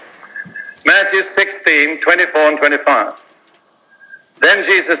Matthew 16:24 and 25. Then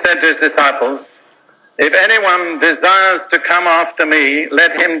Jesus said to his disciples, if anyone desires to come after me,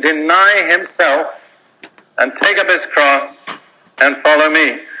 let him deny himself and take up his cross and follow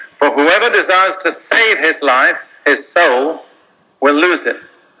me. For whoever desires to save his life, his soul, will lose it.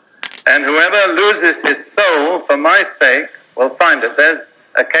 And whoever loses his soul for my sake will find it. There's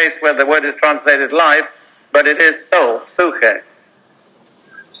a case where the word is translated life, but it is soul, suche.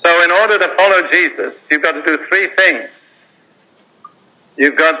 So in order to follow Jesus, you've got to do three things.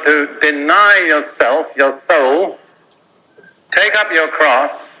 You've got to deny yourself, your soul, take up your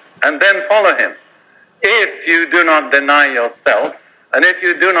cross, and then follow him. If you do not deny yourself, and if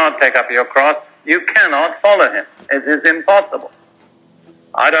you do not take up your cross, you cannot follow him. It is impossible.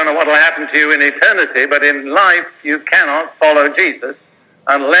 I don't know what will happen to you in eternity, but in life you cannot follow Jesus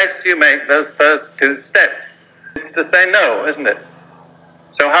unless you make those first two steps. It's to say no, isn't it?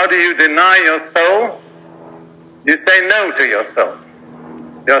 So how do you deny your soul? You say no to your soul.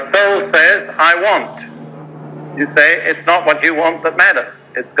 Your soul says, I want. You say, it's not what you want that matters.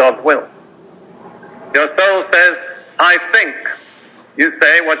 It's God's will. Your soul says, I think. You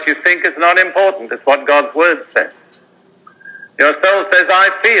say, what you think is not important. It's what God's word says. Your soul says, I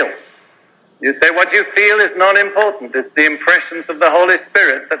feel. You say, what you feel is not important. It's the impressions of the Holy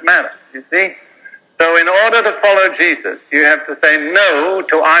Spirit that matter. You see? So in order to follow Jesus, you have to say no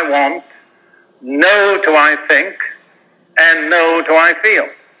to I want, no to I think, and no to I feel.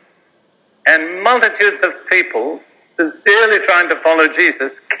 And multitudes of people sincerely trying to follow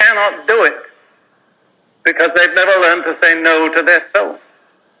Jesus cannot do it because they've never learned to say no to their soul.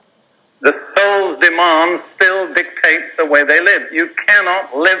 The soul's demands still dictate the way they live. You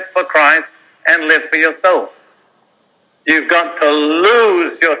cannot live for Christ and live for your soul. You've got to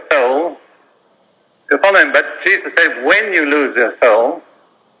lose your soul to follow him. But Jesus said, when you lose your soul,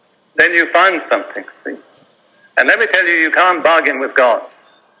 then you find something, see? And let me tell you, you can't bargain with God.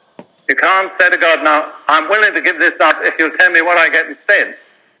 You can't say to God, now, I'm willing to give this up if you'll tell me what I get instead.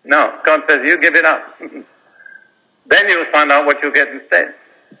 No, God says, you give it up. Then you'll find out what you'll get instead.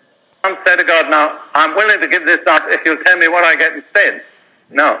 You can't say to God, now, I'm willing to give this up if you'll tell me what I get instead.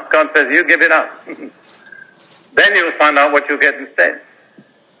 No, God says, you give it up. Then you'll find out what you'll get instead.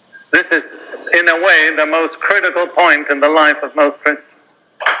 This is, in a way, the most critical point in the life of most Christians,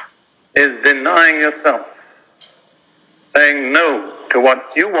 is denying yourself. Saying no to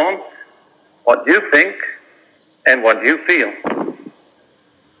what you want, what you think, and what you feel.